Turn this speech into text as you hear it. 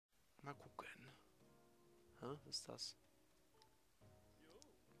Mal gucken. Hä? Was ist das?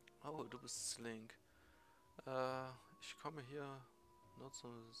 Oh, du bist Link. Ich komme hier nur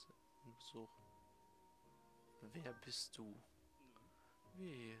zum Besuch. Wer bist du?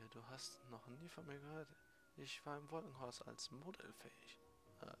 Wie? Du hast noch nie von mir gehört? Ich war im Wolkenhaus als Model fähig.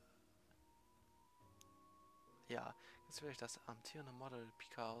 Äh, ja, jetzt will ich das amtierende Model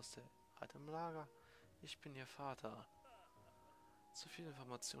Pika aus der Itemlager. Ich bin ihr Vater. Zu viel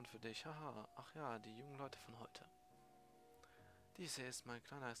Information für dich. Haha. Ach ja, die jungen Leute von heute. Dies hier ist mein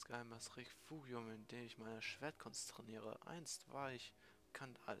kleines geheimes Refugium, in dem ich meine Schwertkunst trainiere. Einst war ich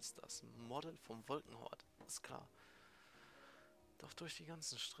bekannt als das Model vom Wolkenhort. Ist klar. Doch durch den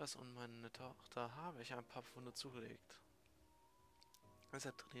ganzen Stress und meine Tochter habe ich ein paar Pfunde zugelegt.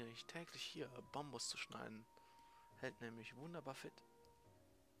 Deshalb trainiere ich täglich hier, Bambus zu schneiden. Hält nämlich wunderbar fit.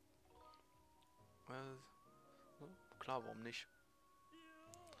 Äh, klar, warum nicht?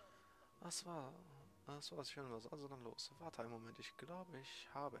 Das war... Das war's schon, was also dann los. Warte einen Moment, ich glaube, ich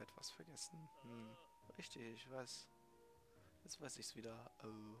habe etwas vergessen. Richtig, ich weiß. Jetzt weiß ich's wieder.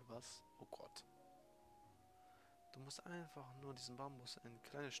 Was? Oh Gott. Du musst einfach nur diesen Bambus in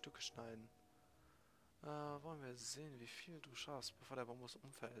kleine Stücke schneiden. Wollen wir sehen, wie viel du schaffst, bevor der Bambus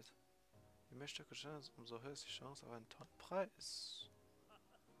umfällt. Je mehr Stücke schneidest, umso höher ist die Chance auf einen tollen Preis.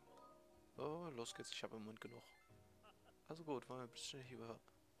 Oh, los geht's, ich habe im Mund genug. Also gut, wollen wir Blitzschnellhiebe.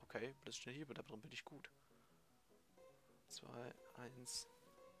 Okay, Blitzschnellhiebe, da drin bin ich gut. 2, 1.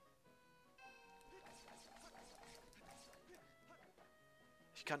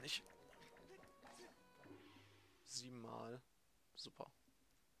 Ich kann nicht. 7-mal. Super.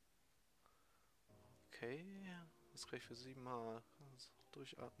 Okay. Was krieg ich für 7-mal? Kannst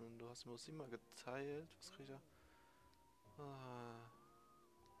durchatmen. Du hast nur 7-mal geteilt. Was krieg ich da?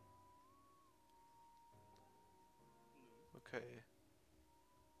 Okay.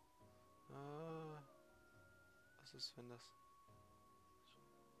 Was ist, wenn das...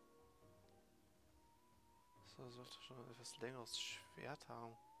 Das sollte schon ein etwas längeres Schwert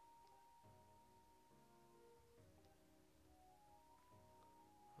haben.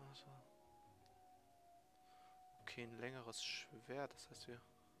 Warte. Okay, ein längeres Schwert, das heißt wir...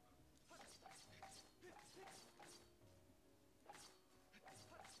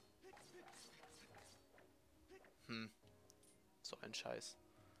 So ein Scheiß.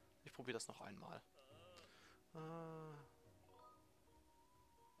 Ich probiere das noch einmal.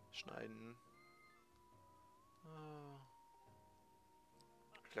 Schneiden.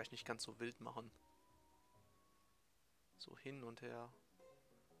 Vielleicht nicht ganz so wild machen. So hin und her.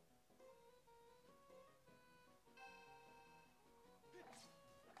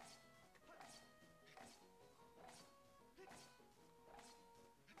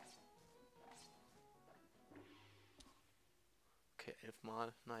 Okay,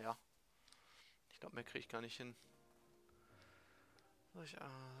 11-mal. Naja. Ich glaube, mehr kriege ich gar nicht hin. So, ich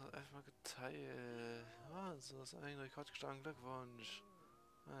 11-mal geteilt. Also, das ist ein Rekord geschlagen. Glückwunsch.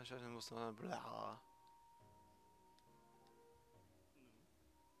 Ich hätte muss noch bla.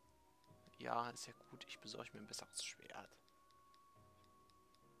 Ja, ist ja gut. Ich besorge mir ein besseres Schwert.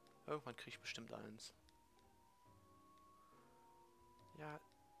 Irgendwann kriege ich bestimmt eins. Ja,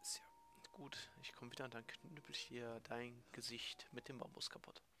 ist ja gut. Ich komme wieder und dann knüppel ich dir dein Gesicht mit dem Bambus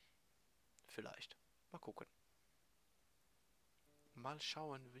kaputt. Vielleicht. Mal gucken. Mal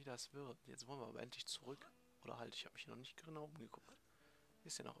schauen, wie das wird. Jetzt wollen wir aber endlich zurück. Oder halt, ich habe mich hier noch nicht genau umgeguckt.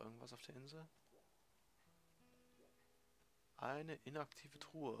 Ist hier noch irgendwas auf der Insel? Eine inaktive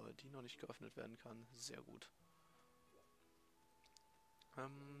Truhe, die noch nicht geöffnet werden kann. Sehr gut.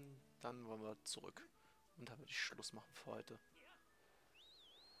 Dann wollen wir zurück. Und da würde ich Schluss machen für heute.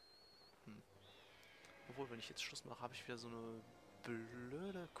 Obwohl, wenn ich jetzt Schluss mache, habe ich wieder so eine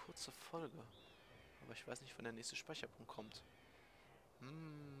blöde, kurze Folge. Aber ich weiß nicht, wann der nächste Speicherpunkt kommt.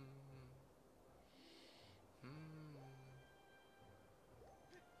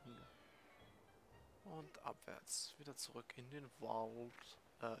 Und abwärts. Wieder zurück in den Wald.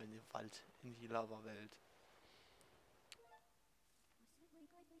 In den Wald. In die Lava-Welt.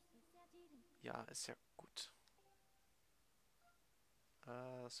 Ja, ist ja gut.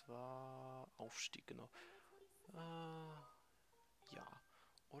 Es war Aufstieg, genau. Ja.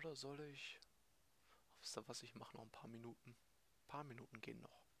 Oder soll ich... Wisst ihr was, ich mache noch ein paar Minuten. Ein paar Minuten gehen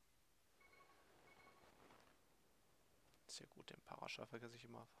noch. Sehr gut, den Parascha vergesse ich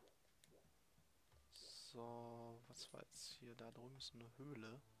immer. So, was war jetzt hier? Da drüben ist eine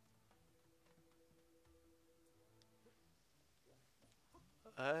Höhle.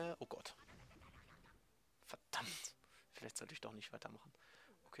 Oh Gott. Verdammt. Vielleicht sollte ich doch nicht weitermachen.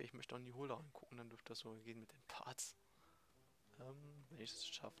 Okay, ich möchte auch in die Höhle reingucken, dann dürfte das so gehen mit den Parts. Wenn ich es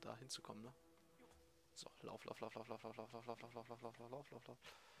schaffe, da hinzukommen, ne? So, lauf, lauf, lauf, lauf, lauf, lauf, lauf, lauf, lauf, lauf, lauf, lauf, lauf, lauf, lauf, lauf, lauf.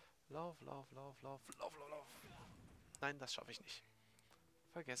 Lauf, lauf, lauf, lauf, lauf, lauf, lauf. Nein, das schaffe ich nicht.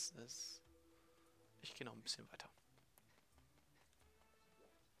 Vergessen es. Ich gehe noch ein bisschen weiter.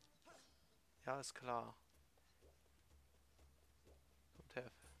 Ja, ist klar. Kommt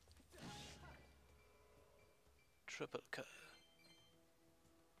her. Triple Kill.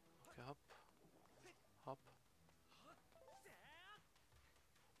 Okay, hopp. Hopp.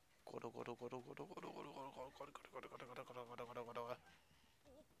 Gott, oh Gott, oh Gott, oh Gott, oh Gott, oh Gott, oh Gott, oh Gott, oh Gott, oh Gott, oh Gott, oh Gott, oh Gott, oh Gott, oh Gott, oh Gott.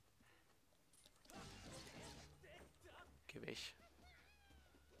 Geh weg.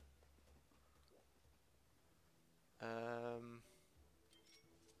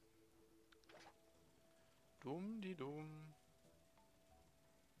 Dumm, die dumm.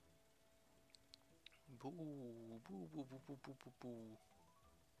 Buh, buh, buh, buh, buh, buh, buh, buh.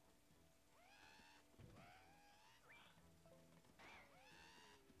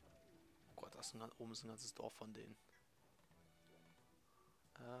 Oh Gott, das ist oben ist ein ganzes Dorf von denen.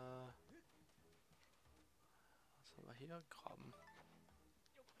 Was haben wir hier? Graben.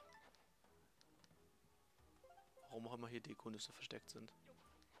 Warum auch immer hier Dekonüsse versteckt sind.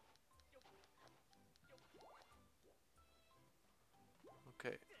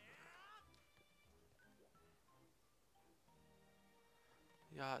 Okay.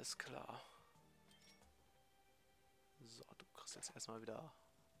 Ja, ist klar. So, du kriegst jetzt erstmal wieder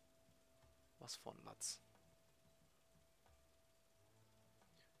was von Latz.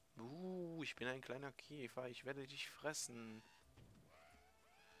 Ich bin ein kleiner Käfer. Ich werde dich fressen.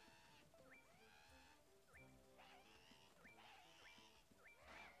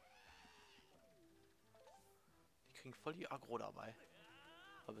 Die kriegen voll die Aggro dabei.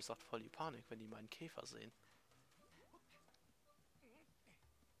 Aber es sagt voll die Panik, wenn die meinen Käfer sehen.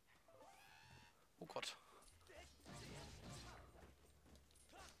 Oh Gott.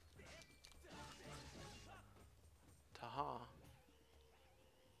 Taha.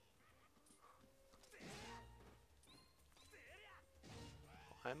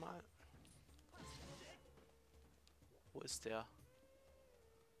 Noch einmal. Wo ist der?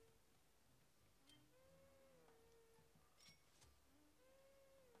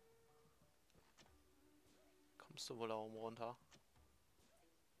 Kommst du wohl da oben runter?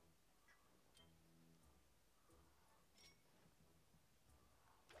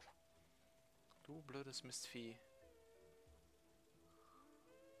 Du blödes Mistvieh.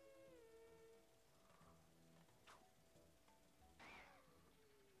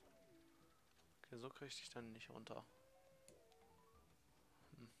 Okay, so kriege ich dich dann nicht runter.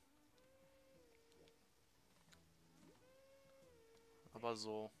 Aber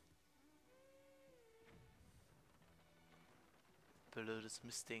so. Blödes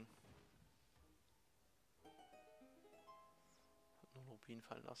Mistding. Hat nur Rubin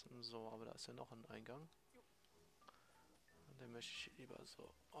fallen lassen. So, aber da ist ja noch ein Eingang. Und den möchte ich lieber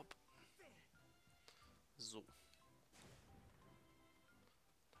so. Hopp. So.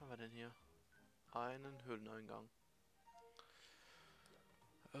 Was haben wir denn hier? Einen Höhleneingang.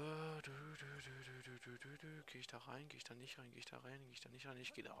 Gehe ich da rein? Gehe ich da nicht rein? Gehe ich da rein? Gehe ich da nicht rein?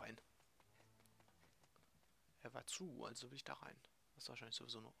 Ich gehe da rein. Er war zu, also will ich da rein. Das ist wahrscheinlich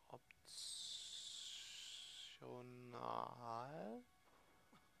sowieso nur optional.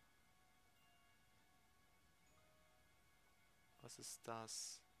 Was ist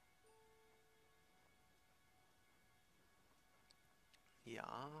das?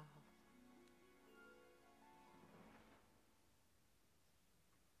 Ja.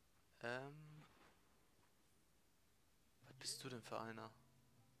 Was bist du denn für einer?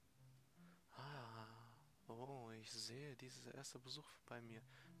 Ah. Oh, ich sehe, dieses erste Besuch bei mir.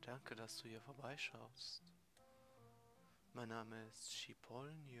 Danke, dass du hier vorbeischaust. Mein Name ist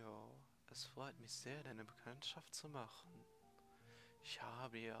Chipolnio. Es freut mich sehr, deine Bekanntschaft zu machen. Ich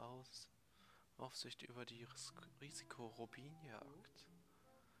habe hier Aufsicht über die Risiko-Rubinjagd.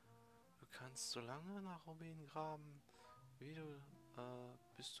 Du kannst so lange nach Rubin graben, wie du,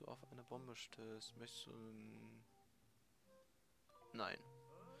 bis du auf eine Bombe stößt. Möchtest du... Nein.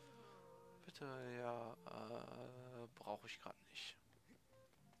 Bitte, ja, brauche ich gerade nicht.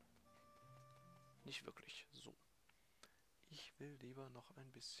 Nicht wirklich, so. Ich will lieber noch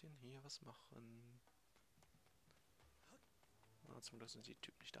ein bisschen hier was machen. Ah, zum Glück sind die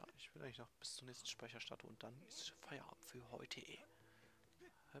Typen nicht da. Ich will eigentlich noch bis zur nächsten Speicherstatue und dann ist Feierabend für heute.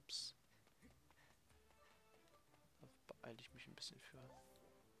 Hups. Da beeile ich mich ein bisschen für.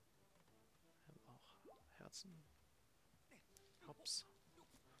 Wir haben auch Herzen. Hops.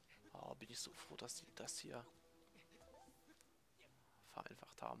 Oh, bin ich so froh, dass die das hier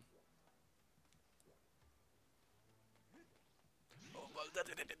vereinfacht haben.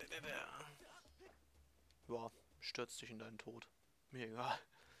 Ja, stürzt dich in deinen Tod. Mir egal.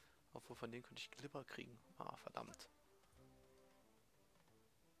 Obwohl, von denen könnte ich Glibber kriegen. Ah, verdammt.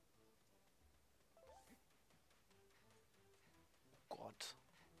 Gott.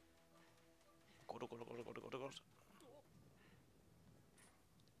 Gott, oh Gott, oh Gott, oh Gott, oh Gott, oh Gott.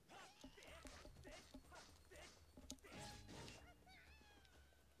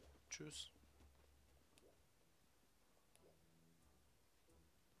 Tschüss.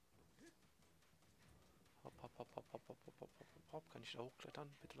 Hopp, hopp, hopp, hopp, hopp, hopp, hopp, hopp, hopp, hopp, hopp. Kann ich da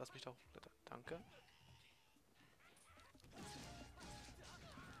hochklettern? Bitte lass mich da hochklettern. Danke.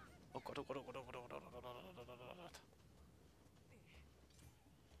 Oh Gott, oh Gott, oh Gott, oh Gott, oh Gott, oh Gott, oh Gott, oh Gott, oh Gott.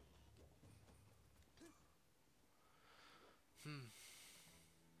 Hm.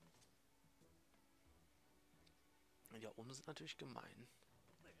 Ja, oben sind natürlich gemein.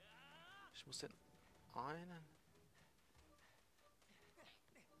 Ich muss den einen...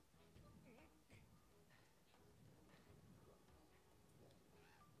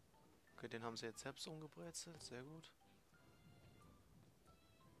 Okay, den haben sie jetzt selbst umgebrezelt. Sehr gut.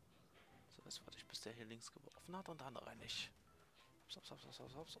 So, jetzt warte ich, bis der hier links geworfen hat und dann renne ich. Hops, hops, hops, hops,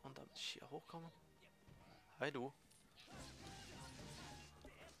 hops, hops. Und damit ich hier hochkomme. Hi, du.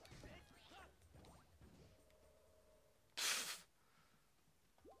 Pff.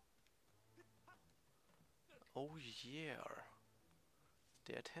 Oh yeah.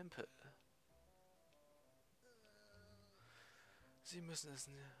 Der Tempel. Sie müssen es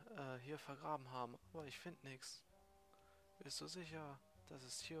hier vergraben haben, aber ich finde nichts. Bist du sicher, dass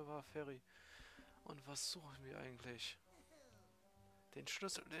es hier war, Ferry? Und was suchen wir eigentlich? Den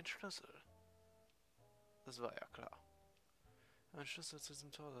Schlüssel, den Schlüssel. Das war ja klar. Ein Schlüssel zu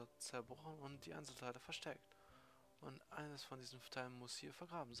diesem Tor zerbrochen und die Einzelteile versteckt. Und eines von diesen Teilen muss hier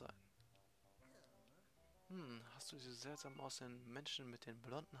vergraben sein. Hast du diese seltsam aussehenden Menschen mit den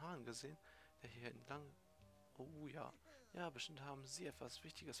blonden Haaren gesehen, der hier entlang... Oh ja. Ja, bestimmt haben sie etwas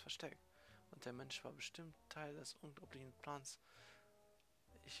Wichtiges versteckt. Und der Mensch war bestimmt Teil des unglaublichen Plans.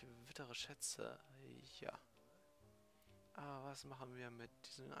 Ich wittere Schätze. Ja. Aber was machen wir mit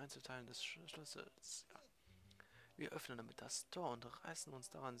diesen Einzelteilen des Schlüssels? Ja. Wir öffnen damit das Tor und reißen uns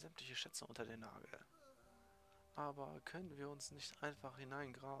daran sämtliche Schätze unter den Nagel. Aber können wir uns nicht einfach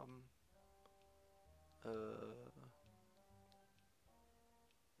hineingraben?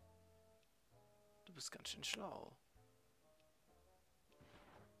 Du bist ganz schön schlau.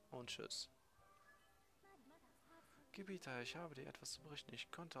 Und tschüss. Gebieter, ich habe dir etwas zu berichten. Ich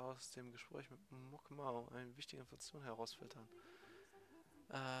konnte aus dem Gespräch mit Mokmao eine wichtige Information herausfiltern.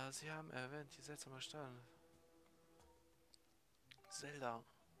 Sie haben erwähnt, die seltsame Stadt. Zelda.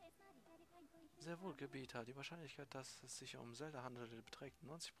 Sehr wohl, Gebieter. Die Wahrscheinlichkeit, dass es sich um Zelda handelt, beträgt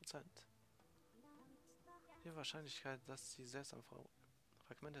 90%. Die Wahrscheinlichkeit, dass die seltsamen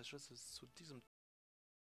Fragmente des Schlüssels zu diesem